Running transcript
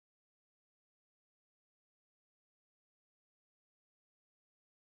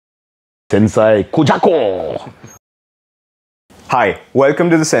Sensei Kujaku. Hi, welcome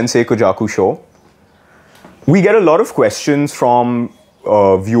to the Sensei Kujaku show. We get a lot of questions from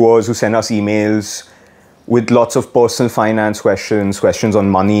viewers who send us emails with lots of personal finance questions on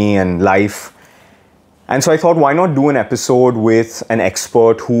money and life. And so I thought, why not do an episode with an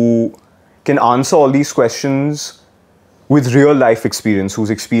expert who can answer all these questions with real life experience, who's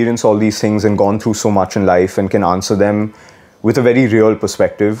experienced all these things and gone through so much in life and can answer them with a very real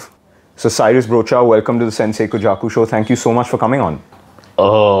perspective. So Cyrus Broacha, welcome to the Sensei Kujaku show. Thank you so much for coming on.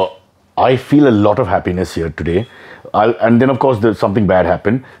 I feel a lot of happiness here today. And then, of course, there's something bad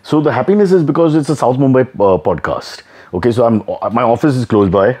happened. So the happiness is because it's a South Mumbai podcast. Okay, so my office is close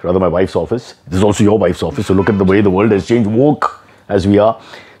by, rather my wife's office. This is also your wife's office. So look at the way the world has changed, woke as we are.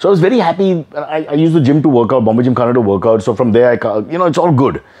 So I was very happy. I use the gym to work out, Bombay Gymkhana to work out. So from there, it's all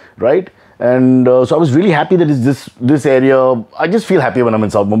good, right? And so I was really happy that it's this area. I just feel happy when I'm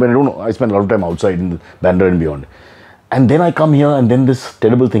in South Mumbai. I spend a lot of time outside in Bandra and beyond. And then I come here and then this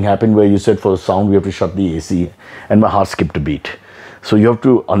terrible thing happened where you said for sound we have to shut the AC and my heart skipped a beat. So you have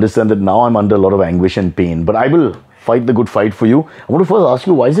to understand that now I'm under a lot of anguish and pain. But I will fight the good fight for you. I want to first ask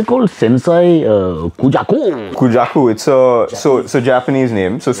you, why is it called Sensei Kujaku? Kujaku, it's a Japanese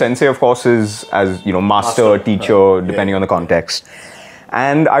name. So Sensei, of course, is as master, teacher, depending on the context.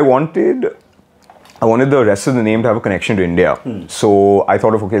 And I wanted the rest of the name to have a connection to India. So I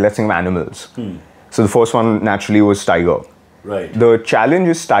thought of, okay, let's think of animals. So the first one naturally was tiger. Right. The challenge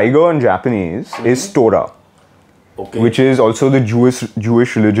is tiger in Japanese is Torah. Okay. Which is also the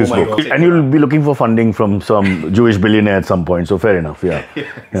Jewish religious book. God. And you'll be looking for funding from some Jewish billionaire at some point, so fair enough, yeah.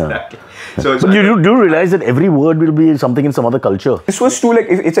 Exactly. Yeah. But you do realize that every word will be something in some other culture. This was too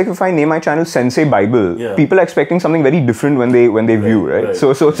it's like if I name my channel Sensei Bible, people are expecting something very different when they view, right? So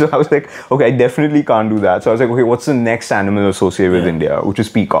I was like, okay, I definitely can't do that. So I was like, okay, what's the next animal associated with India, which is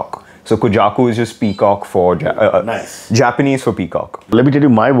peacock. So Kujaku is just peacock for Japanese for peacock. Let me tell you,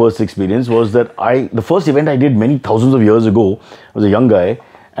 my worst experience was that the first event I did many thousands of years ago, I was a young guy,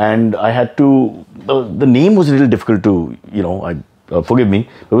 and I had to, the name was a little difficult to, forgive me,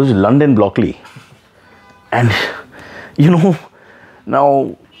 but it was London Blockley. And,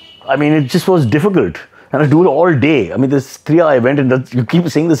 now, it just was difficult. And I do it all day. This 3-hour event and you keep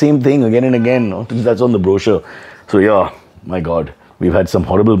saying the same thing again and again. No? That's on the brochure. So yeah, my God. We've had some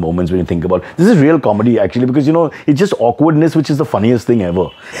horrible moments when you think about it. This is real comedy actually because, it's just awkwardness which is the funniest thing ever.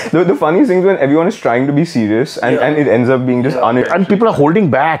 The funniest thing is when everyone is trying to be serious and it ends up being just And people are holding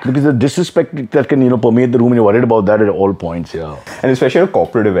back because the disrespect that can, permeate the room and you're worried about that at all points, And especially at a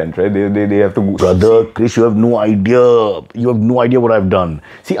corporate event, right? They have to... Brother, Chris, you have no idea. You have no idea what I've done.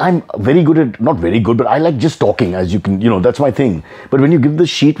 See, I'm very good at... Not very good, but I like just talking as you can, that's my thing. But when you give the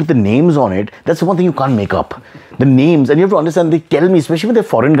sheet with the names on it, that's the one thing you can't make up. The names, and you have to understand, they tell me, especially when they're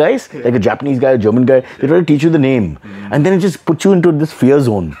foreign guys, like a Japanese guy, a German guy, they try to teach you the name. And then it just puts you into this fear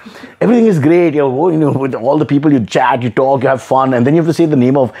zone. Everything is great, with all the people, you chat, you talk, you have fun, and then you have to say the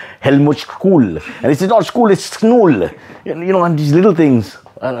name of Helmut School. And it's not school, it's Schnool. And these little things.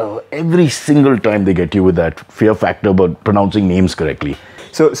 Every single time they get you with that fear factor about pronouncing names correctly.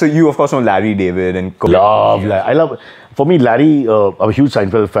 So you, of course, know Larry David and... I love... For me, Larry, I'm a huge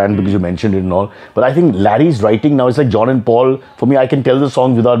Seinfeld fan because you mentioned it and all. But I think Larry's writing now is like John and Paul. For me, I can tell the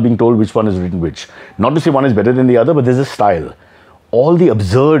songs without being told which one is written which. Not to say one is better than the other, but there's a style. All the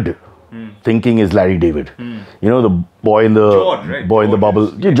absurd thinking is Larry David. The boy in the George, right? boy in the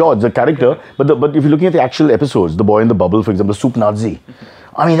bubble. Yeah, George, the character. But if you're looking at the actual episodes, the boy in the bubble, for example, Soup Nazi.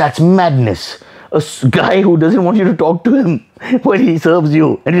 That's madness. A guy who doesn't want you to talk to him when he serves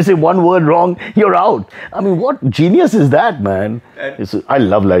you and you say one word wrong, you're out. What genius is that, man? I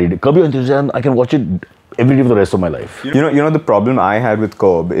love Larry David. Curb Your Enthusiasm, I can watch it every day for the rest of my life. The problem I had with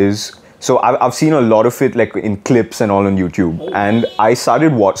Curb is, so I've seen a lot of it like in clips and all on YouTube. And I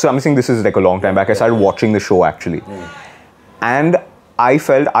started so I'm saying this is like a long time back. I started watching the show actually. And I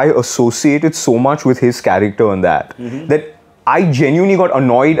felt I associated so much with his character in that I genuinely got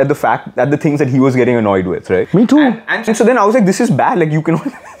annoyed at the things that he was getting annoyed with, right? Me too. And so then I was like, this is bad. Like you cannot.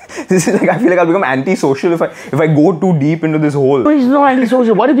 This is like I feel like I'll become anti-social if I go too deep into this hole. No, he's not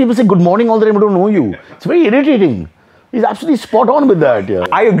anti-social. Why do people say good morning all the time? I don't know you. It's very irritating. He's absolutely spot on with that. Yeah.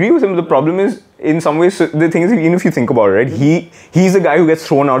 I agree with him. The problem is, in some ways, the thing is, even if you think about it, right, he's the guy who gets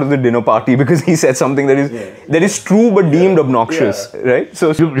thrown out of the dinner party because he said something that is true but deemed obnoxious, right?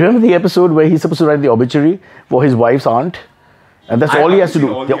 So you remember the episode where he's supposed to write the obituary for his wife's aunt? And that's all he has to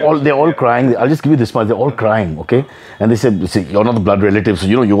do. They're all crying. I'll just give you this much. They're all crying, okay? And they said, see, you're not the blood relative, so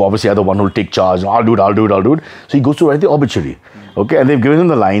you obviously are the one who'll take charge. I'll do it. So he goes to write the obituary, okay? And they've given him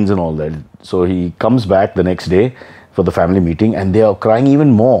the lines and all that. So he comes back the next day for the family meeting and they are crying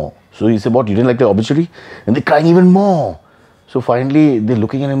even more. So he said, what, you didn't like the obituary? And they're crying even more. So finally, they're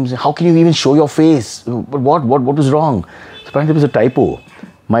looking at him and saying, how can you even show your face? But what was wrong? So apparently there was a typo.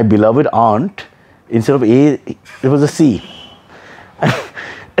 My beloved aunt, instead of A, it was a C.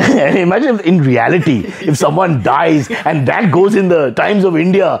 And imagine in reality, if someone dies and that goes in the Times of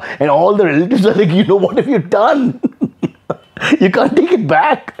India and all the relatives are like, what have you done? You can't take it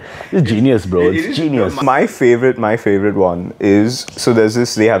back. It's genius, bro. It's genius. My favorite one is, so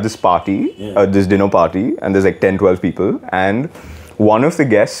they have this party, this dinner party, and there's like 10, 12 people. And one of the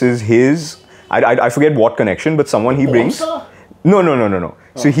guests is I forget what connection, but someone he brings. No.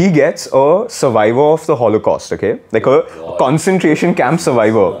 So he gets a survivor of the Holocaust, okay? Like a concentration camp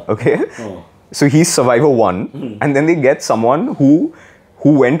survivor, okay? So he's survivor 1, and then they get someone who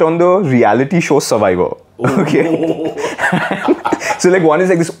went on the reality show Survivor, okay? So like one is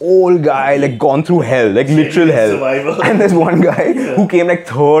like this old guy, like gone through hell, like literal hell. Survivor. And there's one guy who came like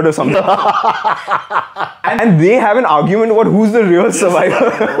 3rd or something. And they have an argument about who's the real survivor.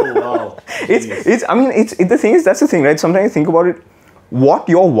 Oh wow. The thing is, that's the thing, right? Sometimes I think about it, what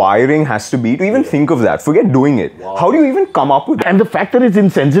your wiring has to be to even think of that. Forget doing it. Wow. How do you even come up with that? And the fact that it's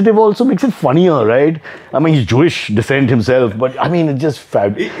insensitive also makes it funnier, right? I mean, he's Jewish descent himself, but I mean, it's just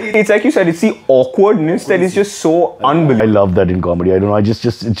fabulous. It's like you said, it's the awkwardness that is just so unbelievable. I love that in comedy. I don't know, it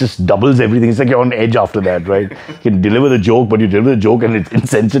just doubles everything. It's like you're on edge after that, right? You can deliver the joke, but you deliver the joke and it's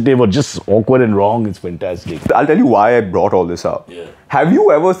insensitive or just awkward and wrong. It's fantastic. I'll tell you why I brought all this up. Yeah. Have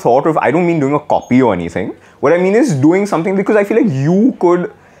you ever thought of, I don't mean doing a copy or anything, what I mean is doing something, because I feel like you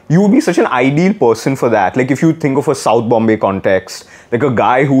would be such an ideal person for that. Like if you think of a South Bombay context, like a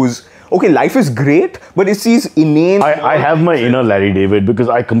guy who's, okay, life is great, but it's these inane... I have my inner Larry David because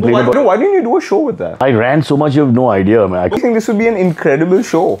I complain about... Why didn't you do a show with that? I ran so much, you have no idea, man. I think this would be an incredible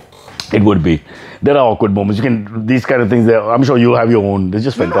show. It would be. There are awkward moments. You can, these kind of things, I'm sure you have your own. It's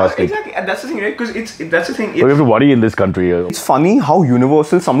just fantastic. No, exactly. That's the thing, right? Because that's the thing. We have to worry in this country. It's funny how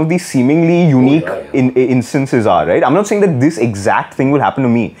universal some of these seemingly unique instances are, right? I'm not saying that this exact thing will happen to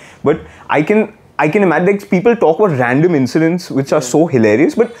me, but I can imagine, like, people talk about random incidents which are so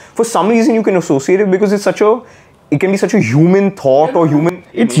hilarious, but for some reason you can associate it because it can be such a human thought or human...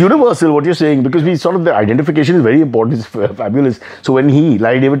 It's universal what you're saying, because the identification is very important. It's fabulous. So when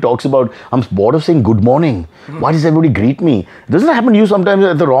Larry David talks about, I'm bored of saying good morning. Why does everybody greet me? Doesn't it happen to you sometimes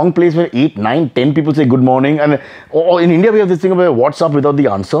at the wrong place where 8, 9, 10 people say good morning? And or in India we have this thing about what's up without the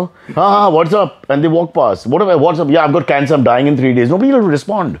answer. What's up? And they walk past. What's up? Yeah, I've got cancer, I'm dying in 3 days. Nobody will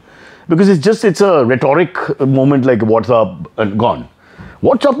respond. Because it's a rhetoric moment, like what's up and gone.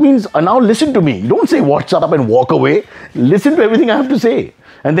 What's up means now listen to me. Don't say what's up and walk away. Listen to everything I have to say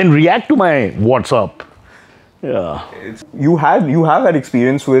and then react to my what's up. Yeah. You have had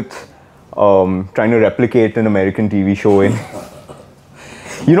experience with trying to replicate an American TV show in...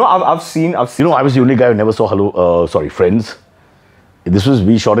 I've seen... I was the only guy who never saw Friends.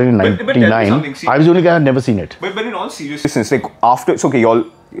 We shot it in 99. I was the only guy who had never seen it. But in all seriousness, like after... It's okay,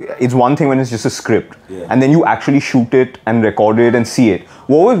 it's one thing when it's just a script, and then you actually shoot it and record it and see it.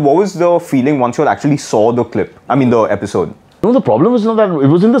 What was the feeling once you actually saw the episode? No, the problem was not that it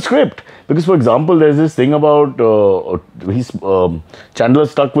was in the script. Because, for example, there's this thing about Chandler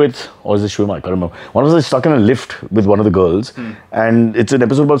stuck with, or is it Shwima? I can't remember. One of us is stuck in a lift with one of the girls, and it's an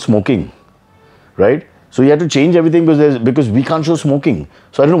episode about smoking, right? So you had to change everything because we can't show smoking.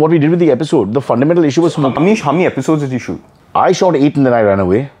 So I don't know what we did with the episode. The fundamental issue was smoking. How many episodes did you shoot? I shot 8 and then I ran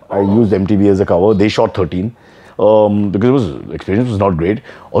away. I used MTV as a cover. They shot 13. Because the experience was not great.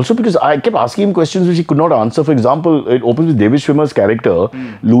 Also because I kept asking him questions which he could not answer. For example, it opens with David Schwimmer's character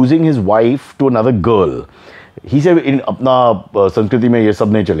losing his wife to another girl. He said, in apna Sanskriti mein ye sab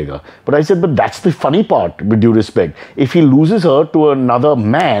nahi chalega. But I said, but that's the funny part, with due respect. If he loses her to another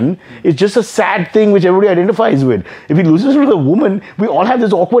man, it's just a sad thing which everybody identifies with. If he loses her to a woman, we all have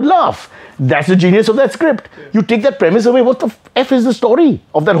this awkward laugh. That's the genius of that script. You take that premise away, what the F is the story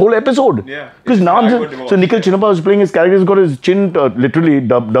of that whole episode? Because now, so Nikhil Chinnappa was playing his character, he's got his chin, literally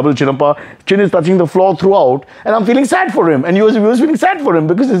double Chinnappa, chin is touching the floor throughout, and I'm feeling sad for him. And he was feeling sad for him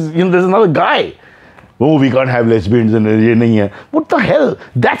because there's another guy. Oh, we can't have lesbians and ye nahi hai. What the hell?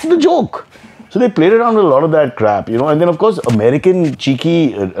 That's the joke. So they played around with a lot of that crap, And then, of course, American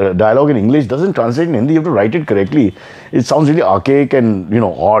cheeky dialogue in English doesn't translate in Hindi. You have to write it correctly. It sounds really archaic and,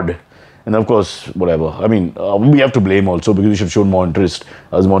 odd. And of course, whatever. I mean, we have to blame also because we should have shown more interest.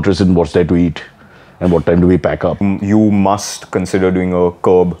 I was more interested in what's there to eat and what time do we pack up. You must consider doing a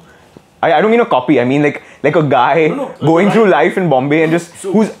curb. I don't mean a copy. I mean, like, Like a guy going through life in Bombay and just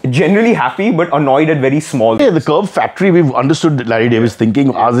who's generally happy but annoyed at very small. Yeah, the curve factory, we've understood Larry Davis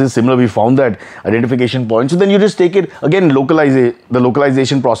thinking. Ours is similar. We found that identification point. So then you just take it again. The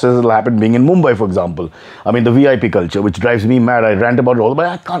localization process will happen being in Mumbai, for example. I mean, the VIP culture, which drives me mad. I rant about it all, but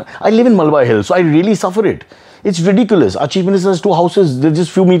I can't. I live in Malabar Hills, so I really suffer it. It's ridiculous. Our chief minister has 2 houses. They're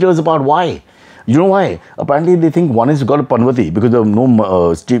just few meters apart. Why? You know why? Apparently, they think one has got a Panvati because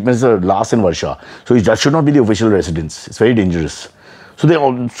the chief minister lasts in Varsha. So that should not be the official residence. It's very dangerous. So they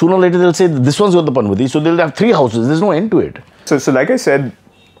all, sooner or later they'll say this one's got the Panvati. So they'll have 3 houses. There's no end to it. So like I said,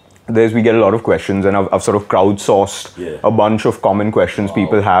 we get a lot of questions, and I've sort of crowdsourced a bunch of common questions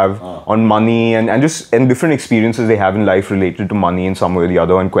people have on money and different experiences they have in life related to money in some way or the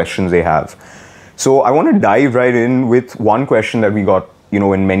other, and questions they have. So I want to dive right in with one question that we got,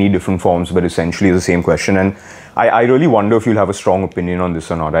 in many different forms, but essentially the same question. And I really wonder if you'll have a strong opinion on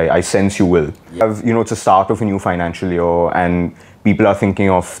this or not. I sense you will. It's the start of a new financial year, and people are thinking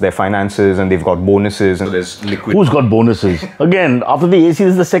of their finances, and they've got bonuses, and there's liquid. Who's got bonuses? Again, after the AC,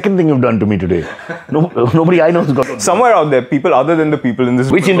 this is the second thing you've done to me today. Nobody I know has got. Somewhere out there, people other than the people in this.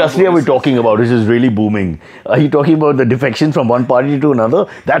 Which industry are we talking about? Which is really booming? Are you talking about the defection from one party to another?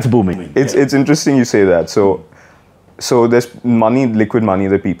 That's booming. It's interesting you say that. So there's money, liquid money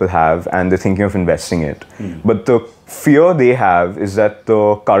that people have, and they're thinking of investing it. But the fear they have is that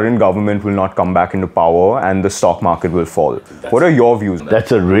the current government will not come back into power and the stock market will fall. What are your views?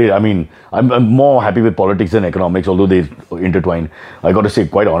 That's I'm more happy with politics than economics, although they intertwine. I got to say,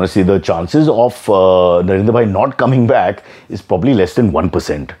 quite honestly, the chances of Narendra Bhai not coming back is probably less than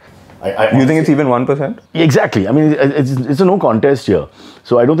 1%. You think it's even 1%? Exactly. I mean, it's a no contest here.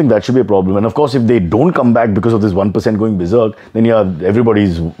 So I don't think that should be a problem. And of course, if they don't come back because of this 1% going berserk, then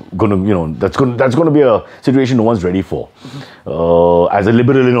everybody's going to, that's going to be a situation no one's ready for. As a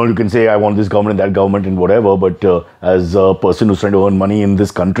liberal, you can say, I want this government and that government and whatever. But as a person who's trying to earn money in this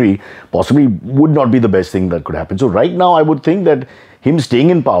country, possibly would not be the best thing that could happen. So right now, I would think that him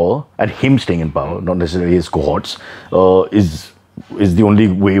staying in power, not necessarily his cohorts, is the only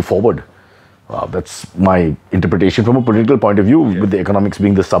way forward. That's my interpretation from a political point of view, with the economics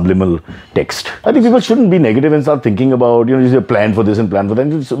being the subliminal text. I think people shouldn't be negative and start thinking about, there's a plan for this and plan for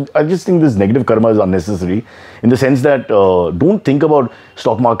that. So I just think this negative karma is unnecessary, in the sense that don't think about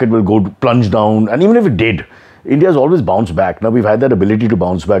stock market will go plunge down. And even if it did, India's always bounced back. Now we've had that ability to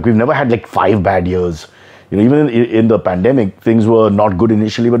bounce back. We've never had like 5 bad years. Even in the pandemic, things were not good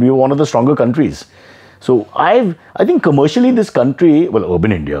initially, but we were one of the stronger countries. So I think commercially this country, well,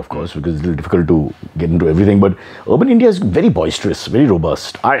 urban India, of course, because it's a little difficult to get into everything, but urban India is very boisterous, very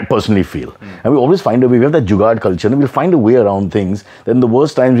robust, I personally feel. And we always find a way. We have that jugaad culture, and we'll find a way around things. Then the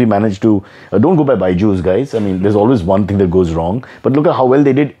worst times we manage to, don't go by Byju's, guys. I mean, there's always one thing that goes wrong. But look at how well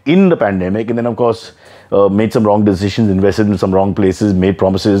they did in the pandemic. And then, of course, made some wrong decisions, invested in some wrong places, made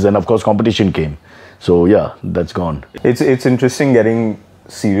promises, and of course, competition came. So yeah, that's gone. It's interesting getting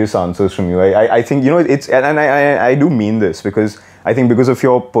serious answers from you. I think, it's, and I do mean this, because I think because of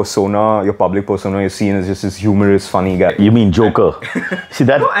your persona, your public persona, you're seen as just this humorous, funny guy. You mean Joker? See,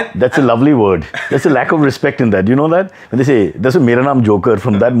 that's a lovely word. There's a lack of respect in that. You know that? When they say, that's a Mera Naam Joker,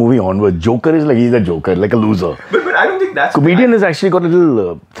 from that movie onward, Joker is like, he's a joker, like a loser. But I don't think that's... Comedian has actually got a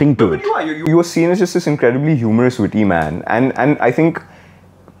little thing to it. You were seen as just this incredibly humorous, witty man. And I think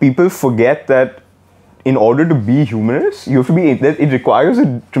people forget that in order to be humorous, you have to be, it requires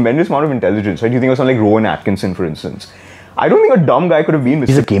a tremendous amount of intelligence, right? You think of someone like Rowan Atkinson, for instance. I don't think a dumb guy could have been...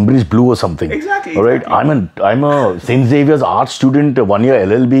 He's a Cambridge Blue or something. Exactly. All right. I'm a St. Xavier's art student, 1 year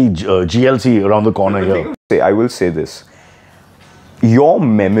LLB, GLC around the corner here. I will say this. Your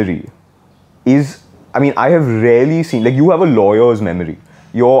memory is... I mean, I have rarely seen... Like, you have a lawyer's memory.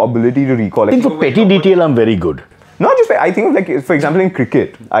 Your ability to recall... I think for petty detail, I'm very good. Not just, I think of, like, for example, in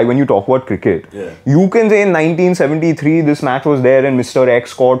cricket, when you talk about cricket, you can say in 1973, this match was there and Mr. X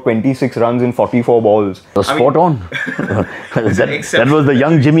scored 26 runs in 44 balls. Spot on. that was the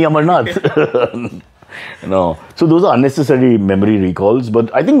young Jimmy Amarnath. No. So those are unnecessary memory recalls.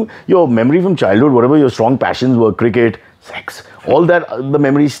 But I think your memory from childhood, whatever your strong passions were, cricket, sex, all that, the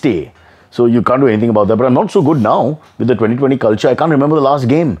memories stay. So you can't do anything about that. But I'm not so good now with the 2020 culture. I can't remember the last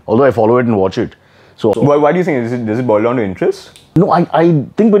game, although I follow it and watch it. So why do you think? Does it boil down to interest? No, I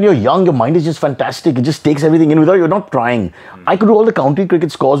think when you're young, your mind is just fantastic. It just takes everything in without you're not trying. I could do all the county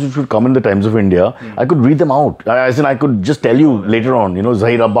cricket scores which would come in the Times of India. I could read them out. As in, I could just tell you later on,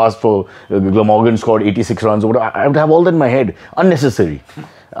 Zahir Abbas for Glamorgan scored 86 runs. Or whatever. I would have all that in my head. Unnecessary.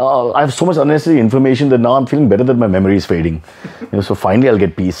 I have so much unnecessary information that now I'm feeling better that my memory is fading. So finally I'll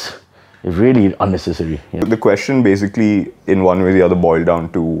get peace. It's really unnecessary. The question basically, in one way or the other, boiled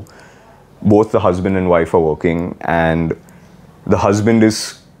down to both the husband and wife are working, and the husband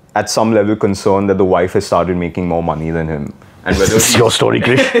is at some level concerned that the wife has started making more money than him. And whether It's your story,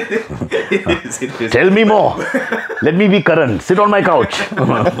 Krish. it is. Tell me more. Let me be Karan. Sit on my couch.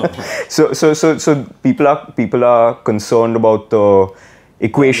 So people are concerned about the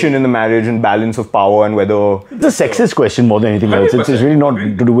equation in the marriage and balance of power, and whether It's a sexist question more than anything else. It's really not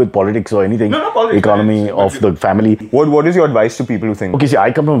to do with politics or anything. No, politics. Economy of the family. what is your advice to people who think? Okay, see,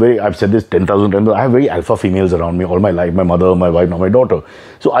 I come from I've said this 10,000 times, I have very alpha females around me all my life, my mother, my wife, now my daughter.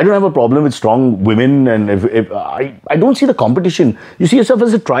 So I don't have a problem with strong women, and if I don't see the competition. You see yourself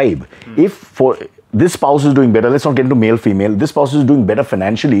as a tribe. If for this spouse is doing better, let's not get into male, female, this spouse is doing better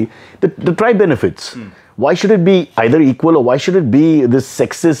financially, the tribe benefits. Why should it be either equal, or why should it be this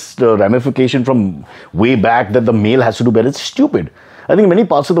sexist ramification from way back that the male has to do better? It's stupid. I think in many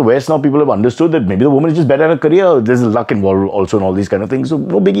parts of the West now people have understood that maybe the woman is just better at her career. There's luck involved also in all these kind of things. So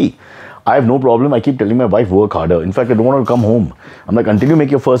no biggie. I have no problem. I keep telling my wife, work harder. In fact, I don't want her to come home. I'm like, until you make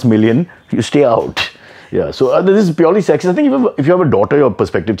your first million, you stay out. Yeah, so this is purely sexist. I think if you have a daughter, your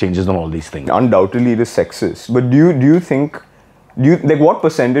perspective changes on all these things. Undoubtedly, it is sexist. But do you think, like, what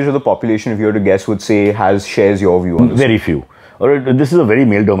percentage of the population, if you were to guess, would say shares your view on this? Very few. All right, this is a very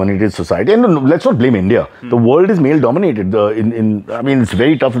male-dominated society, and no, let's not blame India. The world is male-dominated. I mean, it's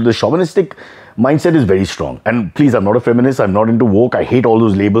very tough. The chauvinistic mindset is very strong. And please, I'm not a feminist. I'm not into woke. I hate all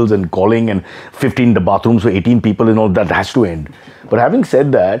those labels and calling and 15 bathrooms for 18 people and all that has to end. But having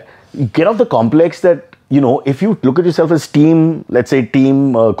said that, get off the complex that, you know, if you look at yourself as team, let's say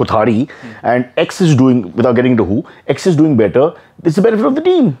team Kothari, and X is doing, without getting into who, X is doing better, it's the benefit of the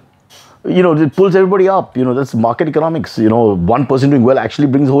team. You know, it pulls everybody up. You know, that's market economics. You know, one person doing well actually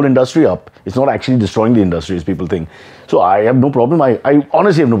brings the whole industry up. It's not actually destroying the industry, as people think. So I have no problem. I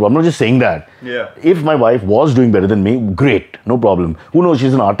honestly have no problem. I'm not just saying that. Yeah. If my wife was doing better than me, great. No problem. Who knows?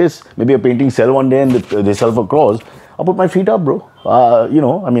 She's an artist. Maybe a painting sell one day and they sell for crores. I'll put my feet up, bro. You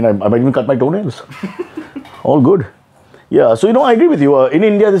know, I mean, I might even cut my toenails. All good. Yeah, so, you know, I agree with you. In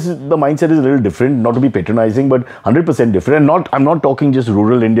India, the mindset is a little different, not to be patronizing, but 100% different. And I'm not talking just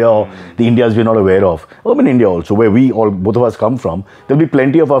rural India or the Indias we're not aware of. Urban India also, where both of us come from. There'll be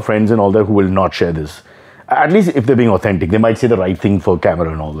plenty of our friends and all that who will not share this. At least if they're being authentic. They might say the right thing for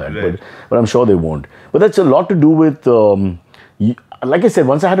camera and all that, Right. but I'm sure they won't. But that's a lot to do with, like I said,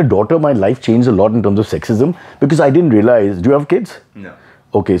 once I had a daughter, my life changed a lot in terms of sexism because I didn't realize, do you have kids? No.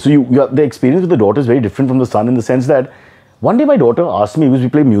 Okay, so the experience with the daughter is very different from the son in the sense that one day my daughter asked me, because we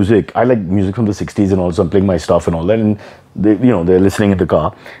play music, I like music from the 60s and also I'm playing my stuff and all that, and they're listening in the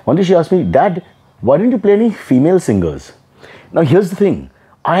car. One day she asked me, Dad, why didn't you play any female singers? Now here's the thing,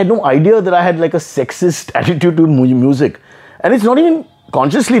 I had no idea that I had like a sexist attitude to music, and it's not even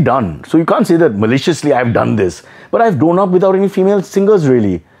consciously done. So you can't say that maliciously I've done this, but I've grown up without any female singers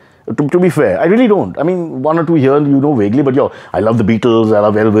really. To be fair, I really don't. I mean, one or two here, you know, vaguely, but I love the Beatles, I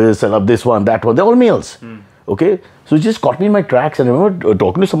love Elvis, I love this one, that one. They're all males. Okay? So it just caught me in my tracks. And I remember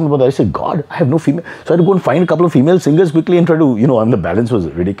talking to someone about that. I said, God, I have no female. So I had to go and find a couple of female singers quickly and try to, you know, and the balance was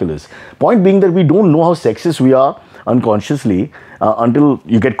ridiculous. Point being that we don't know how sexist we are unconsciously until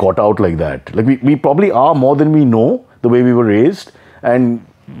you get caught out like that. Like we probably are more than we know the way we were raised. And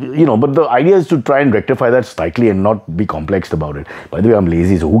you know, but the idea is to try and rectify that slightly and not be complexed about it. By the way, I'm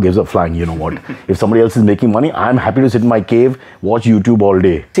lazy, so who gives a flying, you know what? If somebody else is making money, I'm happy to sit in my cave, watch YouTube all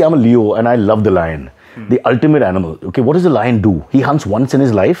day. See, I'm a Leo and I love the lion. The ultimate animal. Okay, what does the lion do? He hunts once in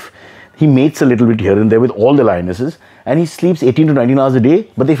his life. He mates a little bit here and there with all the lionesses, and he sleeps 18 to 19 hours a day,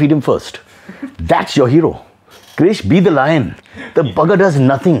 but they feed him first. That's your hero. Krish, be the lion. The bugger does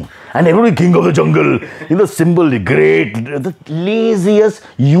nothing. And everybody, king of the jungle, you know, symbol, great, the laziest,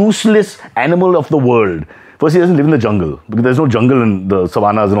 useless animal of the world. First, he doesn't live in the jungle, because there's no jungle in the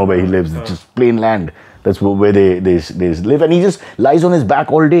savannas and all where he lives. It's just plain land. That's where they live. And he just lies on his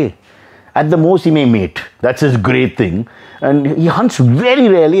back all day. At the most, he may mate. That's his great thing. And he hunts very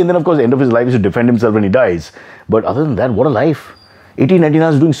rarely. And then, of course, the end of his life is to defend himself when he dies. But other than that, what a life. 18, 19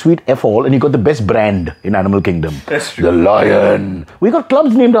 hours doing sweet F all, and he got the best brand in Animal Kingdom. That's true. The Lion. We got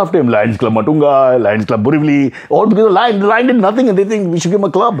clubs named after him. Lions Club Matunga, Lions Club Borivali. All because the Lion did nothing and they think we should give him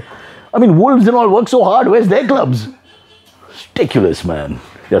a club. I mean, wolves and all work so hard. Where's their clubs? Ridiculous, man.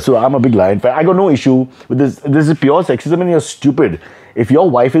 Yeah, so I'm a big Lion fan. I got no issue with this. This is pure sexism and you're stupid. If your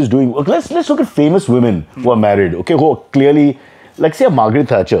wife is doing... Let's look at famous women who are married. Okay, who are clearly... Like say a Margaret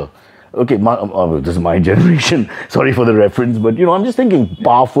Thatcher. Okay, this is my generation. Sorry for the reference, but I'm just thinking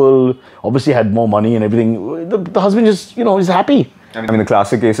powerful, obviously had more money and everything. The husband just, is happy. I mean, the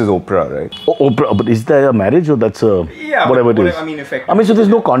classic case is Oprah, right? Oprah, but is there a marriage or that's a whatever it is? I mean, effectively. I mean, so there's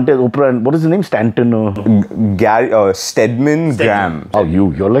no contest. Oprah and what is his name? Stanton. Stedman Graham. Oh,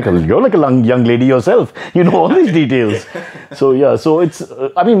 you're like a young lady yourself. You know all these details. So yeah, so it's.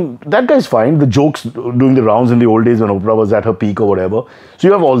 I mean, that guy's fine. The jokes doing the rounds in the old days when Oprah was at her peak or whatever. So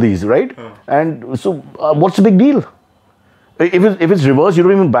you have all these, right? And so, what's the big deal? If it's reversed, you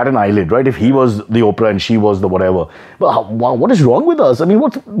don't even bat an eyelid, right? If he was the Oprah and she was the whatever. But what is wrong with us? I mean,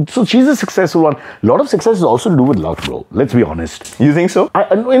 so she's a successful one. A lot of success is also to do with luck, bro. Let's be honest. You think so?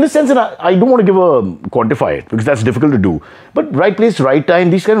 In the sense that I don't want to quantify it because that's difficult to do. But right place, right time,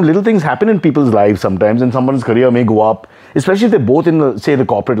 these kind of little things happen in people's lives sometimes, and someone's career may go up, especially if they're both in the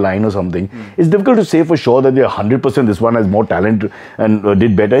corporate line or something. It's difficult to say for sure that they're 100% this one has more talent and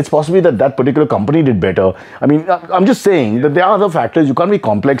did better. It's possibly that particular company did better. I mean, I'm just saying that there are other factors. You can't be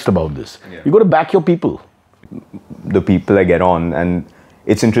complexed about this. You got to back your people. The people I get on, and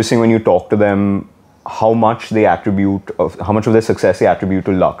it's interesting when you talk to them how much of their success they attribute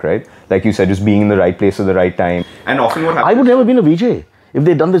to luck, right? Like you said, just being in the right place at the right time. And often what happens... I would never been a VJ. If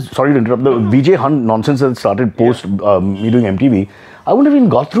they'd done this, sorry to interrupt, the VJ hunt nonsense that started post me doing MTV, I wouldn't have even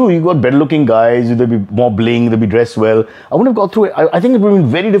got through. You got better looking guys, they'd be more bling, they'd be dressed well. I wouldn't have got through it. I think it would have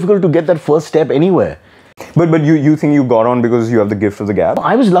been very difficult to get that first step anywhere. But you think you got on because you have the gift of the gab?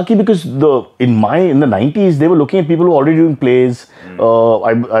 I was lucky because in the 90s, they were looking at people who were already doing plays.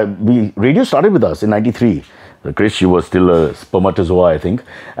 Radio started with us in 93. Chris, you were still a spermatozoa, I think.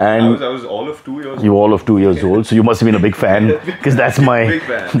 And I was all of 2 years old. You were all of 2 years old, so you must have been a big fan because that's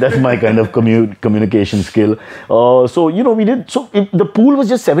my kind of communication skill. So we did. So the pool was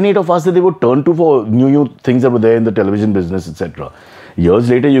just 7-8 of us that they would turn to for new things that were there in the television business, etc. Years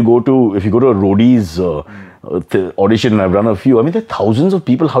later, if you go to a roadies audition, and I've run a few. I mean, there are thousands of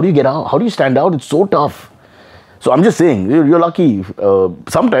people. How do you get out? How do you stand out? It's so tough. So I'm just saying, you're lucky.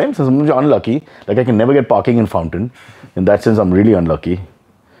 Sometimes you're unlucky. Like I can never get parking in Fountain. In that sense, I'm really unlucky.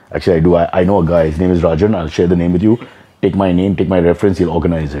 Actually, I do. I know a guy. His name is Rajan. I'll share the name with you. Take my name, take my reference. He'll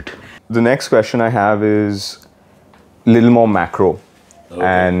organize it. The next question I have is a little more macro. Okay.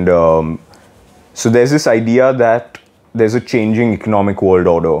 And so there's this idea that there's a changing economic world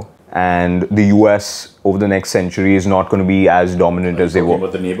order. And the US over the next century is not going to be as dominant as they were.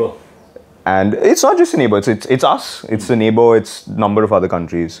 About the neighbor? And it's not just a neighbor, it's us, it's the neighbor, it's a number of other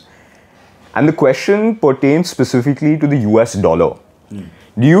countries. And the question pertains specifically to the US dollar. Do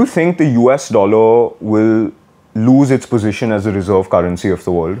you think the US dollar will lose its position as the reserve currency of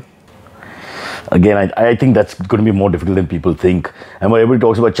the world? Again, I think that's going to be more difficult than people think. And when everybody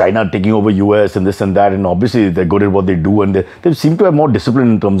talks about China taking over US and this and that, and obviously they're good at what they do, and they seem to have more discipline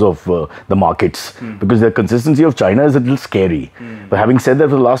in terms of the markets, because the consistency of China is a little scary. But having said that,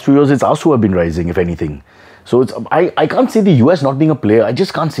 for the last few years, it's us who have been rising, if anything. So I can't see the US not being a player. I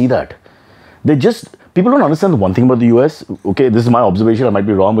just can't see that. People don't understand the one thing about the US. Okay, this is my observation. I might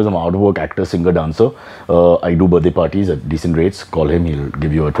be wrong because I'm an out-of-work actor, singer, dancer. I do birthday parties at decent rates. Call him, he'll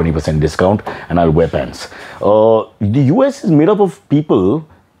give you a 20% discount, and I'll wear pants. The US is made up of people,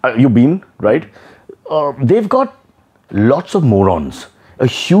 you've been, right? They've got lots of morons, a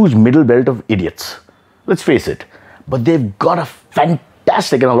huge middle belt of idiots. Let's face it. But they've got a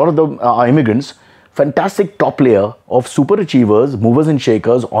fantastic, and a lot of them are immigrants, fantastic top layer of super achievers, movers and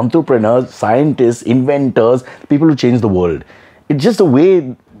shakers, entrepreneurs, scientists, inventors, people who change the world. It's just the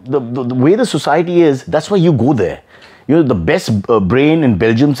way the society is. That's why you go there. The best brain in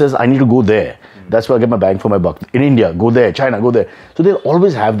Belgium says, I need to go there. That's where I get my bang for my buck. In India, go there. China, go there. So they'll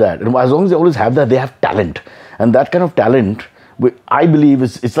always have that. And as long as they always have that, they have talent. And that kind of talent, I believe,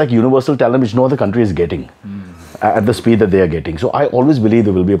 it's like universal talent which no other country is getting. At the speed that they are getting. So I always believe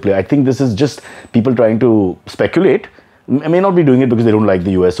there will be a play. I think this is just people trying to speculate. I may not be doing it because they don't like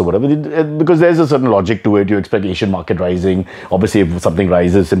the US or whatever, because there's a certain logic to it. You expect Asian market rising. Obviously, if something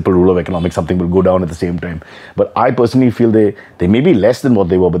rises, simple rule of economics, something will go down at the same time. But I personally feel they may be less than what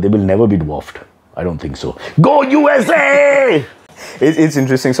they were, but they will never be dwarfed. I don't think so. Go USA! It's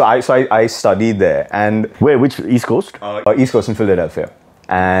interesting. So I studied there. And where? Which East Coast? East Coast in Philadelphia.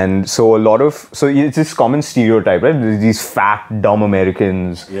 And so it's this common stereotype, right? These fat, dumb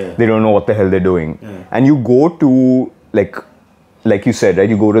Americans, they don't know what the hell they're doing. And you go to, like you said, right?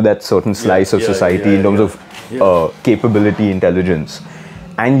 You go to that certain slice of society in terms of capability, intelligence.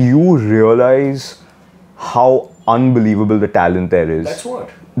 And you realize how unbelievable the talent there is. That's what?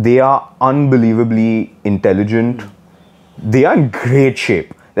 They are unbelievably intelligent. They are in great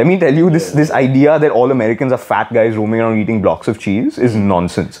shape. let me tell you, this idea that all Americans are fat guys roaming around eating blocks of cheese is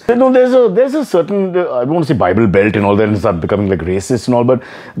nonsense. No, there's a certain, I don't want to say Bible Belt and all that and start becoming like racist and all, but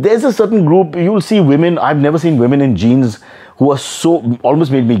there's a certain group, you'll see women, I've never seen women in jeans who are so,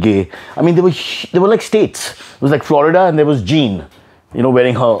 almost made me gay. I mean, they were like states. It was like Florida and there was Jean, you know,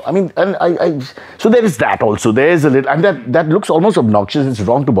 wearing her. I mean, and so there is that also. There is a little, and that looks almost obnoxious. It's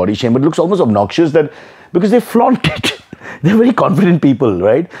wrong to body shame, but it looks almost obnoxious that, because they flaunt it. They're very confident people,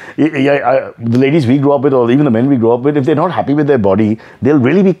 right? The ladies we grew up with, or even the men we grew up with, if they're not happy with their body, they'll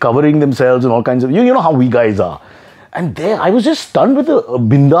really be covering themselves and all kinds of, you know how we guys are. And there, I was just stunned with a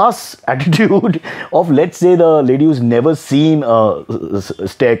bindas attitude of, let's say, the lady who's never seen a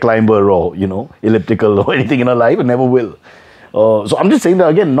stair climber or, you know, elliptical or anything in her life and never will. So I'm just saying that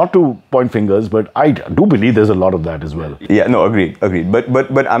again, not to point fingers, but I do believe there's a lot of that as well. Yeah, no, agreed.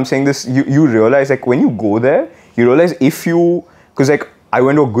 But I'm saying this, you realize, like, when you go there, you realize if you, because like I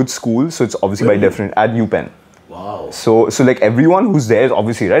went to a good school, so it's obviously by definition at New Penn. Wow. So like everyone who's there is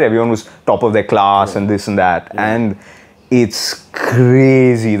obviously, right, everyone was top of their class and this and that. And it's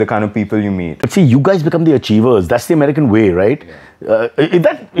crazy the kind of people you meet. But see, you guys become the achievers. That's the American way, right?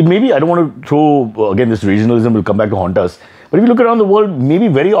 Maybe I don't want to throw, again, this regionalism will come back to haunt us. But if you look around the world, maybe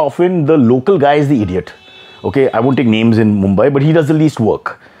very often the local guy is the idiot. Okay, I won't take names in Mumbai, but he does the least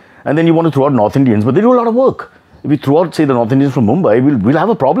work. And then you want to throw out North Indians, but they do a lot of work. If we throw out, say, the North Indians from Mumbai, we'll have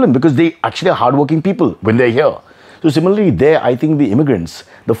a problem because they actually are hardworking people when they're here. So similarly there, I think the immigrants,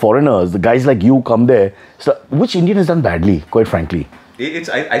 the foreigners, the guys like you come there, which Indian has done badly, quite frankly? It's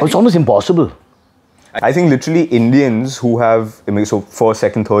almost impossible. I think literally Indians who have, so first,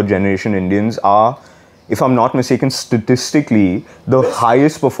 second, third generation Indians are, if I'm not mistaken, statistically, the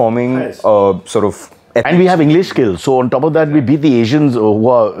highest performing sort of... And we have English skills. So on top of that, we beat the Asians who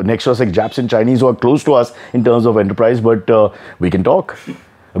are next to us, like Japs and Chinese, who are close to us in terms of enterprise, but we can talk.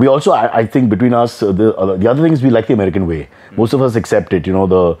 We also, I think between us, the other thing is we like the American way. Most of us accept it, you know,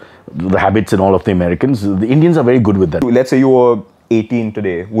 the habits and all of the Americans. The Indians are very good with that. Let's say you were 18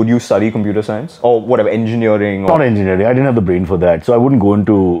 today. Would you study computer science or whatever, engineering? Not engineering. I didn't have the brain for that. So I wouldn't go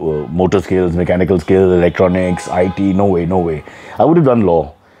into motor skills, mechanical skills, electronics, IT. No way, no way. I would have done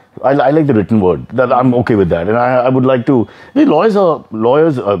law. I like the written word. That I'm okay with that, and I would like to. The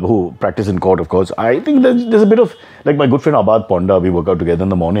lawyers who practice in court, of course. I think there's a bit of, like my good friend Abad Ponda. We work out together in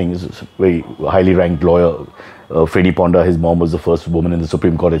the morning. He's a very highly ranked lawyer. Freddie Ponda, his mom was the first woman in the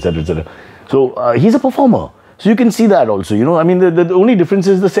Supreme Court, etc., etc. So he's a performer. So you can see that also. You know, I mean, the only difference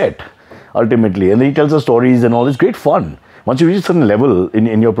is the set, ultimately, and then he tells us stories and all. It's great fun. Once you reach a certain level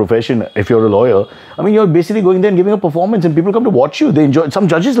in your profession, if you're a lawyer, I mean, you're basically going there and giving a performance and people come to watch you. They enjoy, some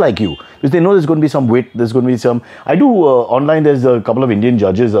judges like you, because they know there's going to be some wit, there's going to be some... I do, online, there's a couple of Indian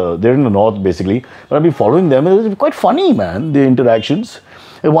judges, they're in the north, basically, but I've been following them, and it's quite funny, man, the interactions.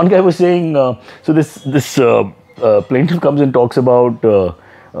 And one guy was saying, so this plaintiff comes and talks about,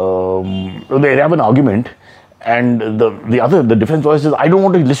 they have an argument, and the defense lawyer says, I don't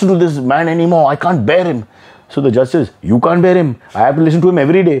want to listen to this man anymore, I can't bear him. So the judge says, you can't bear him. I have to listen to him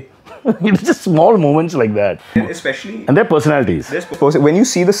every day. It's just small moments like that. Especially... And their personalities. When you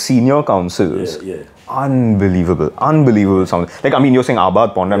see the senior counsels, unbelievable sound. Like, I mean, you're saying Abad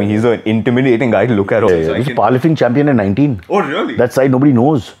Ponda, I mean, he's an intimidating guy to look at. He's a powerlifting champion at 19. Oh, really? That side nobody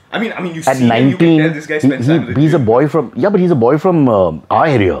knows. I mean, you at see 19, him, you can tell this guy spends time with he's a boy from... Yeah, but he's a boy from our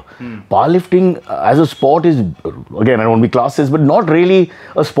area. Powerlifting as a sport is, again, I don't want to be classist, but not really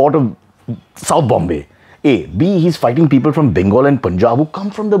a sport of South Bombay. A. B. He's fighting people from Bengal and Punjab who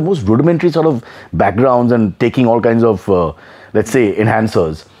come from the most rudimentary sort of backgrounds and taking all kinds of, let's say,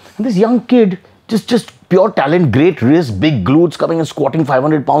 enhancers. And this young kid, just pure talent, great wrist, big glutes, coming and squatting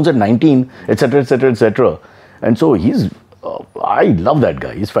 500 pounds at 19, etc., etc., etc. And so he's, I love that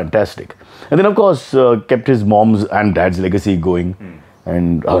guy. He's fantastic. And then, of course, kept his mom's and dad's legacy going.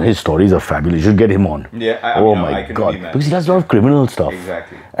 And his stories are fabulous. You should get him on. Yeah, oh my God. Because he does a lot of criminal stuff.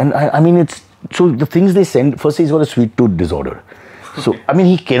 Exactly. And I mean, it's... So the things they send, first he's got a sweet tooth disorder. So, I mean,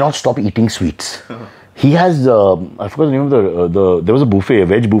 he cannot stop eating sweets. He has, I forgot the name of there was a buffet, a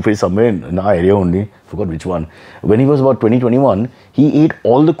veg buffet somewhere in our area only. Forgot which one. When he was about 2021, he ate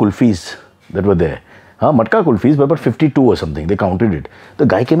all the kulfis that were there. Matka kulfis, but about 52 or something. They counted it. The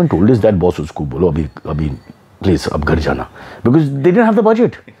guy came and told his dad, boss, usko bolo, abhi, please, ab ghar jana. Because they didn't have the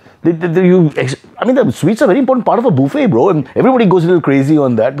budget. I mean, the sweets are a very important part of a buffet, bro. And everybody goes a little crazy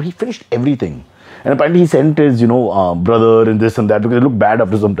on that. But he finished everything. And apparently he sent his, brother and this and that because it looked bad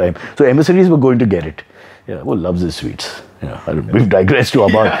after some time. So emissaries were going to get it. Yeah, well, loves his sweets. Yeah, we've digressed to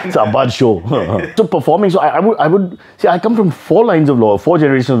Abad. It's Abad's show. So performing, so I would say I come from 4 lines of law, 4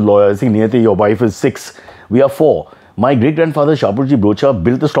 generations of lawyers. I think Niyati, your wife is 6. We are 4. My great-grandfather, Shyamji Broacha,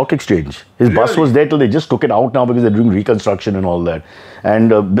 built the stock exchange. His bus was there till they just took it out now because they're doing reconstruction and all that.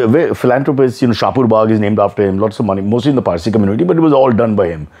 And philanthropists, Shapur Bagh is named after him, lots of money, mostly in the Parsi community, but it was all done by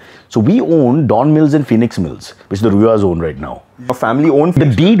him. So we own Dawn Mills and Phoenix Mills, which the Ruyas own right now. Your family owned The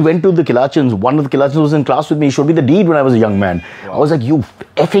deed went to the Kilachans. One of the Kilachans was in class with me. He showed me the deed when I was a young man. Wow. I was like, you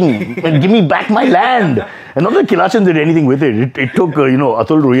effing, give me back my land. And not that Kilachans did anything with it. It took,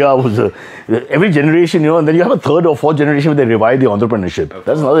 Atul Ruya was every generation, and then you have a third or fourth generation where they revive the entrepreneurship.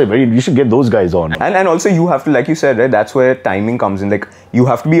 That's another you should get those guys on. And also you have to, like you said, right, that's where timing comes in. Like you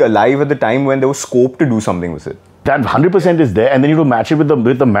have to be alive at the time when there was scope to do something with it. That 100% is there, and then you have to match it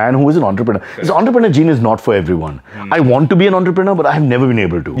with the man who is an entrepreneur. This entrepreneur gene is not for everyone. I want to be an entrepreneur, but I have never been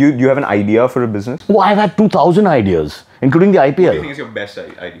able to. You have an idea for a business? Oh, I've had 2,000 ideas, including the IPL. What do you think is your best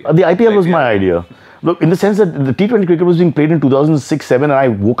idea? The IPL was my idea. Look, in the sense that the T20 cricket was being played in 2006-07, and I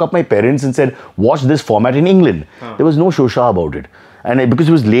woke up my parents and said, watch this format in England. There was no shosha about it. And because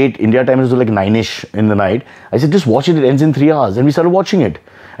it was late, India time, it was like 9ish in the night. I said, just watch it, it ends in 3 hours. And we started watching it.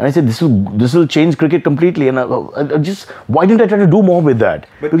 And I said, this will change cricket completely. And why didn't I try to do more with that?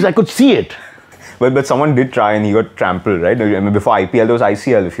 Because I could see it. But someone did try and he got trampled, right? I mean, before IPL, there was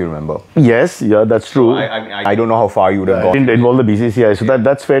ICL, if you remember. Yes, yeah, that's true. I don't know how far you would have gone. It didn't involve the BCCI, so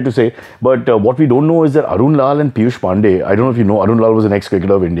that's fair to say. But what we don't know is that Arun Lal and Piyush Pandey, I don't know if you know, Arun Lal was an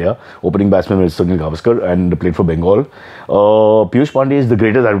ex-cricketer of India, opening batsman with Sunil Gavaskar, and played for Bengal. Piyush Pandey is the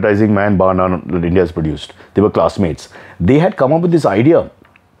greatest advertising man bar none that India has produced. They were classmates. They had come up with this idea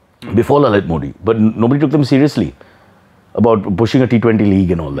before Lalit Modi, but nobody took them seriously about pushing a T20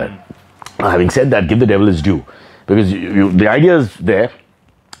 league and all that. Having said that, give the devil his due, because the idea is there.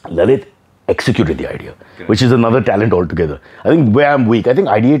 Lalit executed the idea, which is another talent altogether. I think where I'm weak, I think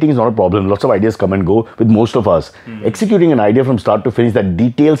ideating is not a problem. Lots of ideas come and go with most of us. Executing an idea from start to finish, that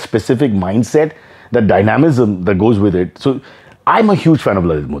detailed, specific mindset, that dynamism that goes with it. So I'm a huge fan of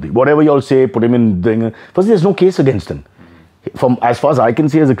Lalit Modi. Whatever you all say, put him in. Firstly, there's no case against him. From as far as I can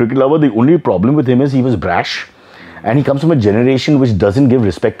see as a cricket lover, the only problem with him is he was brash. And he comes from a generation which doesn't give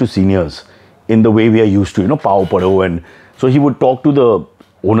respect to seniors in the way we are used to, Pao Pado. And so he would talk to the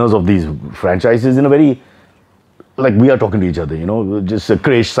owners of these franchises in a very, like we are talking to each other, just a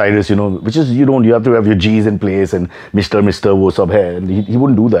Krish, Cyrus, which is, you have to have your G's in place and Mr. wo sab hai. And he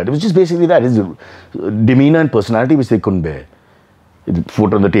wouldn't do that. It was just basically that, his demeanor and personality which they couldn't bear.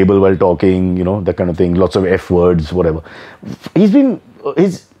 Foot on the table while talking, that kind of thing, lots of F words, whatever.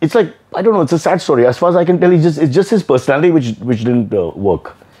 It's like, I don't know, it's a sad story. As far as I can tell, it's just his personality which didn't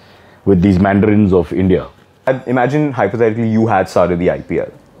work with these mandarins of India. Imagine, hypothetically, you had started the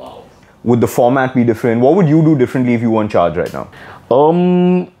IPL. Wow. Would the format be different? What would you do differently if you were in charge right now?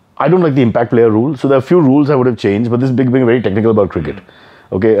 I don't like the impact player rule. So there are a few rules I would have changed, but this is being very technical about cricket.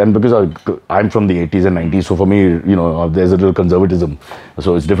 Okay, and because I'm from the 80s and 90s, so for me, there's a little conservatism.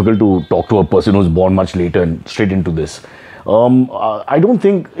 So it's difficult to talk to a person who's born much later and straight into this. I don't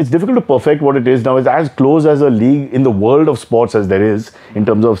think it's difficult to perfect what it is now. It's as close as a league in the world of sports as there is in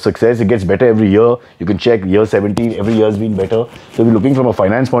terms of success. It gets better every year. You can check year 17, every year has been better. So if you're looking from a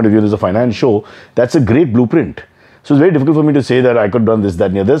finance point of view, there's a finance show. That's a great blueprint. So it's very difficult for me to say that I could have done this, that,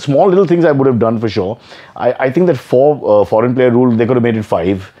 and the other. There's small little things I would have done for sure. I think that 4 foreign player rule, they could have made it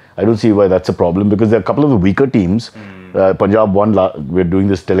 5. I don't see why that's a problem, because there are a couple of the weaker teams. Punjab won, we're doing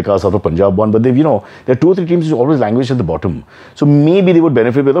this telecast after Punjab won, but there are 2 or 3 teams which always languish at the bottom. So maybe they would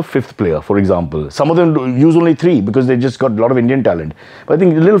benefit with a 5th player, for example. Some of them use only 3 because they just got a lot of Indian talent. But I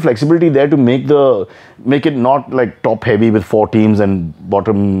think a little flexibility there to make it not like top heavy with 4 teams and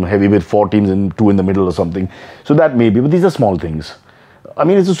bottom heavy with 4 teams and 2 in the middle or something. So that maybe, but these are small things. I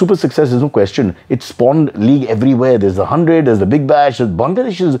mean, it's a super success, there's no question. It spawned league everywhere. There's the 100, there's the Big Bash.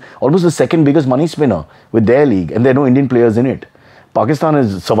 Bangladesh is almost the 2nd biggest money spinner with their league, and there are no Indian players in it. Pakistan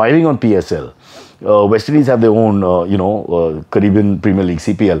is surviving on PSL. West Indies have their own, Caribbean Premier League,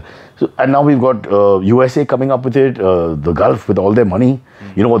 CPL. So, and now we've got USA coming up with it, the Gulf with all their money.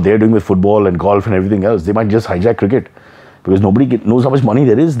 You know what they're doing with football and golf and everything else. They might just hijack cricket because nobody knows how much money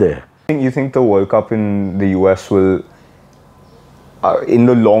there is there. You think the World Cup in the US will, in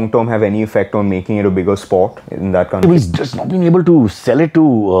the long term, have any effect on making it a bigger sport in that country? He's just not being able to sell it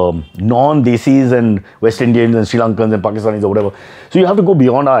to non-Desis and West Indians and Sri Lankans and Pakistanis or whatever. So you have to go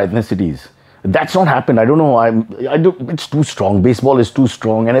beyond our ethnicities. That's not happened. I don't know. It's too strong. Baseball is too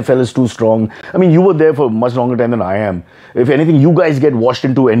strong. NFL is too strong. I mean, you were there for much longer time than I am. If anything, you guys get washed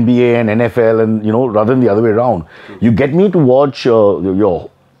into NBA and NFL and, rather than the other way around. You get me to watch your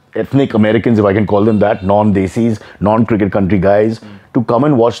ethnic Americans, if I can call them that, non-Desis, non-cricket country guys, to come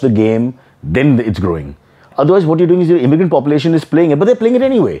and watch the game, then it's growing. Otherwise, what you're doing is your immigrant population is playing it, but they're playing it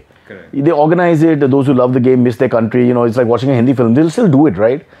anyway. Correct. They organize it. Those who love the game miss their country. It's like watching a Hindi film. They'll still do it,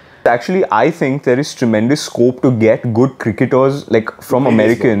 right? Actually, I think there is tremendous scope to get good cricketers like from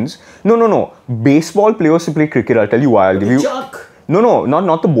Americans. No. Baseball players to play cricket. I'll tell you why. I'll give you. No,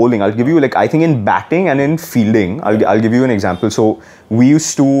 not the bowling. I'll give you I think in batting and in fielding. I'll give you an example. So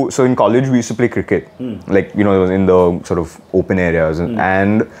in college we used to play cricket, in the sort of open areas,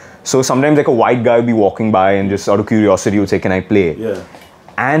 and so sometimes a white guy would be walking by and just out of curiosity would say, "Can I play?" Yeah.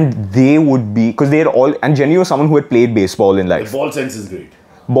 And they would be, because they're all, and Jenny was someone who had played baseball in life. The ball sense is great.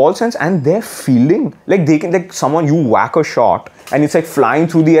 Ball sense, and their fielding, they can, someone, you whack a shot and it's flying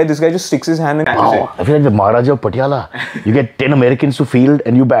through the air, this guy just sticks his hand and catches it. I feel like the Maharaja of Patiala. You get 10 Americans to field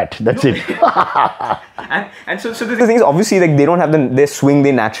and you bat. That's it. and so the thing is, obviously, they don't have their swing,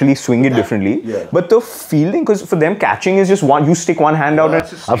 they naturally swing it differently. Yeah. But the fielding, because for them, catching is just one, you stick one hand out and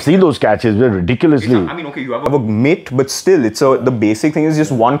it's I've seen those catches, they're ridiculously. Okay, you have a mitt, but still, the basic thing is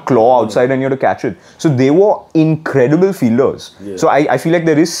just one claw outside and you have to catch it. So they were incredible fielders. Yeah. So I feel like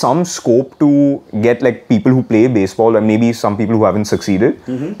there is some scope to get people who play baseball, and maybe some people who haven't succeeded,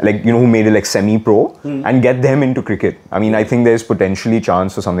 who made it semi-pro, and get them into cricket. I think there's potentially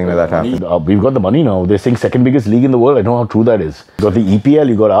chance for something like that happening. We've got the money now. They're saying second biggest league in the world. I don't know how true that is. You got the EPL,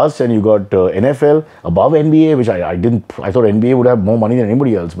 you got us, and you got NFL above NBA, which I thought NBA would have more money than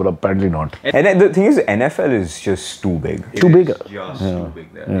anybody else, but apparently not. And the thing is, NFL is just too big. Too big. Too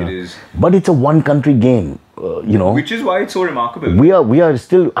big there. Yeah. It is. But it's a one country game. Which is why it's so remarkable. We are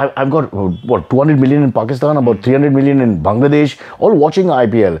still. I've got 200 million in Pakistan, about 300 million in Bangladesh, all watching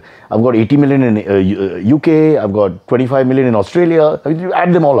IPL. I've got 80 million in UK. I've got 25 million in Australia. You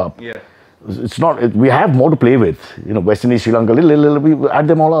add them all up. Yeah. It's not. We have more to play with. West Indies, Sri Lanka, little. We add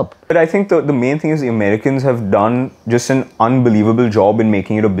them all up. But I think the main thing is the Americans have done just an unbelievable job in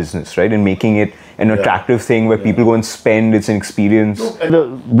making it a business, right? In making it an attractive thing where people go and spend. It's an experience.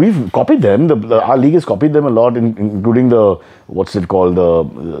 We've copied them. Our league has copied them a lot, including what's it called,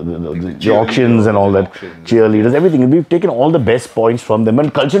 the auctions and all that, cheerleaders, everything. We've taken all the best points from them.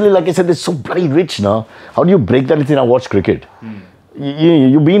 And culturally, like I said, it's so bloody rich now. How do you break that if I watch cricket?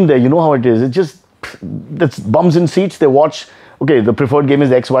 You've been there, you know how it is. It's just, that's bums in seats. They watch, okay, the preferred game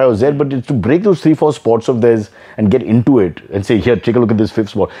is X, Y, or Z, but it's to break those 3-4 spots of theirs and get into it and say, here, take a look at this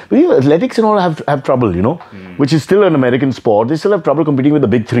 5th spot. But athletics and all have trouble, which is still an American sport. They still have trouble competing with the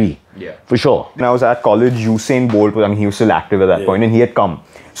big 3. Yeah. For sure. When I was at college, Usain Bolt, he was still active at that point, and he had come.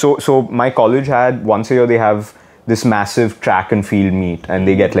 So my college had, once a year, they have this massive track and field meet, and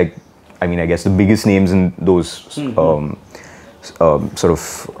they get I guess the biggest names in those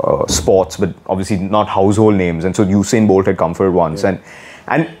sports, but obviously not household names. And so Usain Bolt had come for it once, and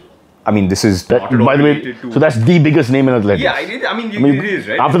this is by the way. So that's the biggest name in athletics. Yeah, it is,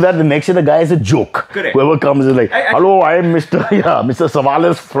 right? After that, the next year the guy is a joke. Correct. Whoever comes is hello, I am Mr.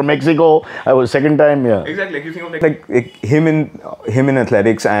 Savales from Mexico. I was second time. Yeah. Exactly. You think of him in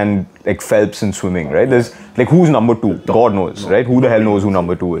athletics and Phelps in swimming, right? There's who's number 2? God knows, right? Who the hell knows who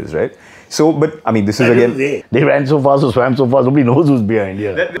number 2 is, right? So, but this is again... They ran so fast or swam so fast, nobody knows who's behind.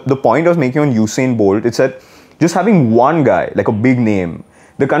 Yeah. The point I was making on Usain Bolt, it's that just having one guy, a big name,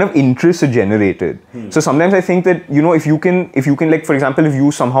 the kind of interest it generated. So sometimes I think that, if you can, for example, if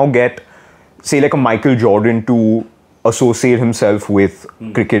you somehow get, say, a Michael Jordan to associate himself with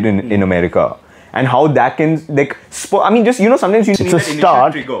cricket in America, and how that can, sometimes you it's a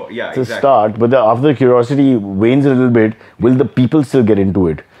start. Yeah, it's a start, but after the curiosity wanes a little bit, will the people still get into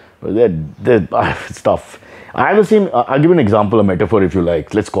it? It's tough. I have the same. I'll give you an example, a metaphor if you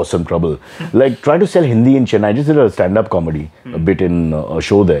like. Let's cause some trouble. Try to sell Hindi in Chennai. I just did a stand-up comedy, a bit in a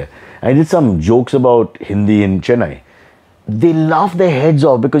show there. I did some jokes about Hindi in Chennai. They laugh their heads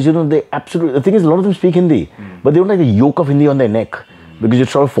off because, they absolutely... The thing is, a lot of them speak Hindi, but they don't like the yoke of Hindi on their neck because you're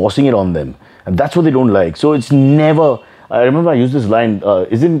sort of forcing it on them. And that's what they don't like. So it's never... I remember I used this line,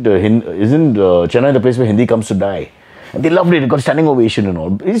 isn't Chennai the place where Hindi comes to die? And they loved it. It got a standing ovation and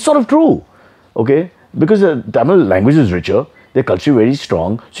all. It's sort of true, okay? Because the Tamil language is richer, their culture is very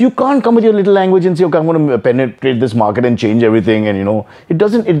strong. So you can't come with your little language and say, okay, I'm going to penetrate this market and change everything. And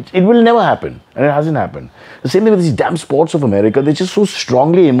it will never happen. And it hasn't happened. The same thing with these damn sports of America. They're just so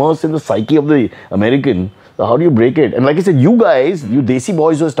strongly immersed in the psyche of the American. So how do you break it? And like I said, you guys, you Desi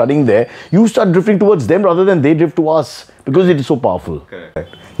boys who are studying there, you start drifting towards them rather than they drift to us because it is so powerful.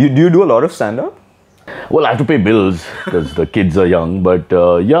 Correct. Do you do a lot of stand-up? Well, I have to pay bills because the kids are young. But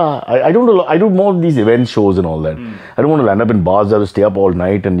I don't do. I do more of these event shows and all that. I don't want to land up in bars that have to stay up all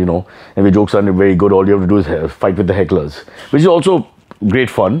night and and the jokes aren't very good. All you have to do is fight with the hecklers, which is also great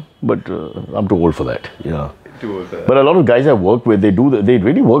fun. But I'm too old for that. Yeah. Too old for that. But a lot of guys I work with, they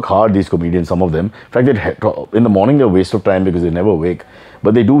really work hard, these comedians, some of them. In fact, in the morning they're a waste of time because they never wake.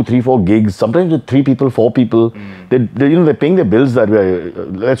 But they do 3-4 gigs, sometimes with 3 people, 4 people. They're paying their bills that way.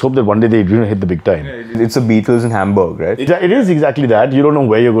 Let's hope that one day they hit the big time. It's the Beatles in Hamburg, right? It is exactly that. You don't know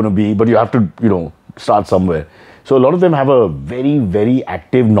where you're going to be, but you have to, start somewhere. So a lot of them have a very, very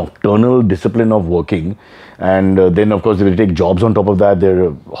active nocturnal discipline of working. And then, of course, they will take jobs on top of that. They're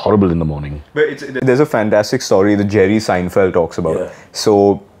horrible in the morning. But there's a fantastic story that Jerry Seinfeld talks about. Yeah.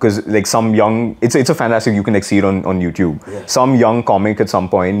 So, because like some young, it's a fantastic, you can see it on YouTube. Yeah. Some young comic at some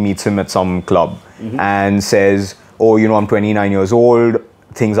point meets him at some club and says, oh, I'm 29 years old.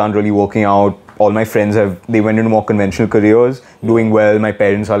 Things aren't really working out. All my friends they went into more conventional careers, doing well. My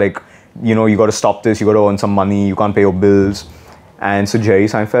parents are like, you got to stop this. You got to earn some money. You can't pay your bills. And so Jerry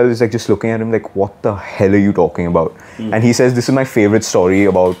Seinfeld is like just looking at him like, what the hell are you talking about? And he says, this is my favorite story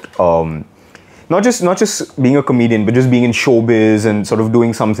about not just being a comedian, but just being in showbiz and sort of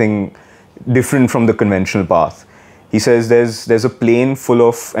doing something different from the conventional path. He says there's a plane full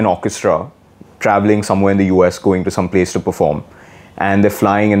of an orchestra traveling somewhere in the US, going to some place to perform. And they're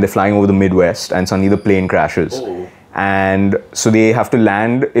flying over the Midwest, and suddenly the plane crashes. Oh. And so they have to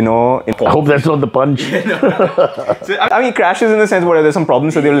land, I hope that's not the punch. So, I mean, crashes in the sense where there's some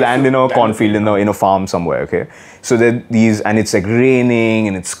problems, so they'll land in a cornfield, in a farm somewhere, okay? So and it's like raining,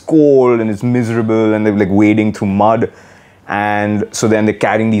 and it's cold, and it's miserable, and they're like wading through mud. And so then they're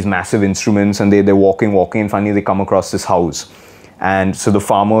carrying these massive instruments, and they're walking, and finally they come across this house. And so the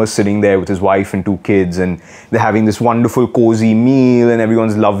farmer is sitting there with his wife and 2 kids, and they're having this wonderful, cozy meal, and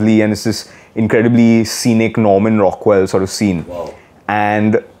everyone's lovely, and it's this incredibly scenic Norman Rockwell sort of scene. Wow.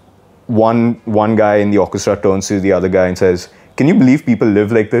 And one guy in the orchestra turns to the other guy and says, "Can you believe people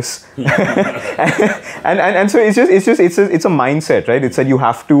live like this?" and so it's a mindset, right? It's that you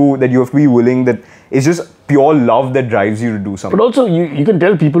have to be willing, that it's just pure love that drives you to do something. But also you can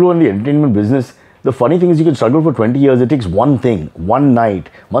tell people who are in the entertainment business, the funny thing is you can struggle for 20 years. It takes one thing, one night,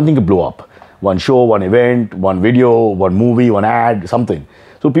 one thing to blow up. One show, one event, one video, one movie, one ad, something.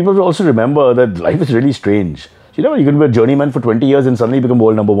 So people will also remember that life is really strange. You can be a journeyman for 20 years and suddenly become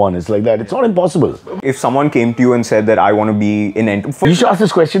world number 1. It's like that. It's not impossible. If someone came to you and said that I want to be in entertainment... You should ask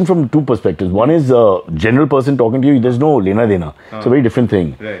this question from 2 perspectives. One is a general person talking to you. There's no lena dena. It's a very different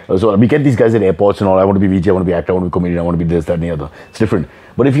thing. Right. So we get these guys at airports and all. I want to be VJ, I want to be actor, I want to be comedian, I want to be this, that and the other. It's different.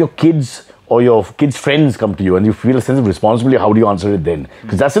 But if your kids or your kids' friends come to you and you feel a sense of responsibility, how do you answer it then?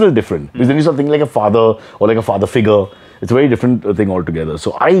 Because that's a little different. Because then you start thinking like a father or like a father figure. It's a very different thing altogether.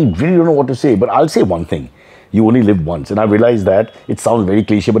 So I really don't know what to say, but I'll say one thing. You only live once. And I realize that it sounds very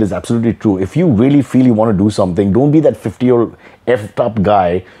cliche, but it's absolutely true. If you really feel you want to do something, don't be that 50-year-old effed up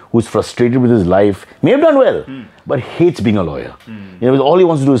guy who's frustrated with his life, may have done well, but hates being a lawyer. All he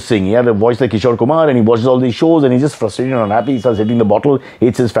wants to do is sing. He had a voice like Kishore Kumar and he watches all these shows and he's just frustrated and unhappy. He starts hitting the bottle,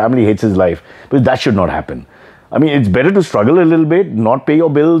 hates his family, hates his life. But that should not happen. I mean, it's better to struggle a little bit, not pay your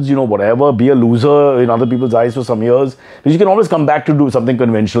bills, whatever, be a loser in other people's eyes for some years. Because you can always come back to do something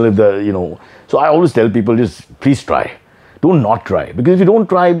conventional So I always tell people, just please try. Do not try. Because if you don't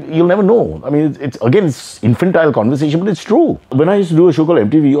try, you'll never know. I mean, it's infantile conversation, but it's true. When I used to do a show called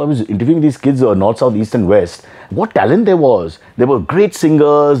MTV, I was interviewing these kids, North, South, East and West. What talent there was. There were great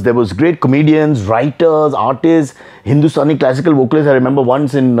singers, there was great comedians, writers, artists, Hindustani classical vocalists. I remember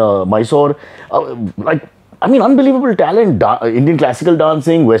once in Mysore, unbelievable talent. Indian classical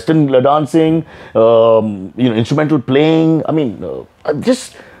dancing, Western dancing, instrumental playing.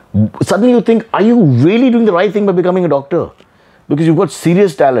 Suddenly you think, are you really doing the right thing by becoming a doctor? Because you've got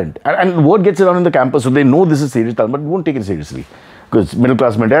serious talent. And word gets around in the campus, so they know this is serious talent, but won't take it seriously. Because middle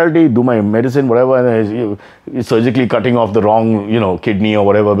class mentality, do my medicine, whatever, and you're surgically cutting off the wrong, kidney or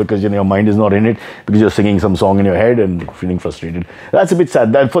whatever because your mind is not in it, because you're singing some song in your head and feeling frustrated. That's a bit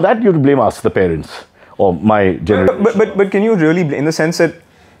sad. For that, you have to blame us, the parents. Or my generation. But can you really, in the sense that...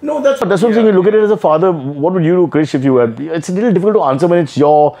 No, that's what I'm saying. You look at it as a father, what would you do, Krish, if you had... It's a little difficult to answer when it's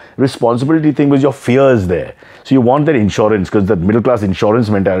your responsibility thing, because your fear is there. So you want that insurance, because that middle class insurance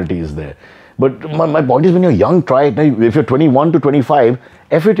mentality is there. But my point is, when you're young, try it. Now, if you're 21 to 25,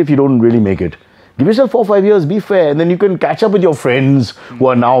 F it if you don't really make it. Give yourself 4 or 5 years, be fair, and then you can catch up with your friends who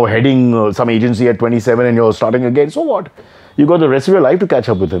are now heading some agency at 27 and you're starting again. So what? You got the rest of your life to catch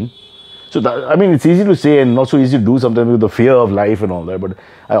up with him. So, it's easy to say and not so easy to do sometimes with the fear of life and all that. But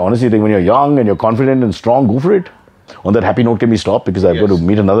I honestly think when you're young and you're confident and strong, go for it. On that happy note, can we stop? Because I've got to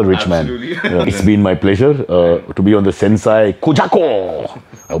meet another rich man. It's been my pleasure to be on the Sensei Kujaku.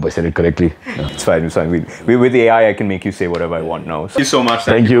 I hope I said it correctly. It's fine. With AI, I can make you say whatever I want now. Thank you so much.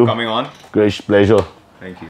 Thank you for coming on. Great pleasure. Thank you.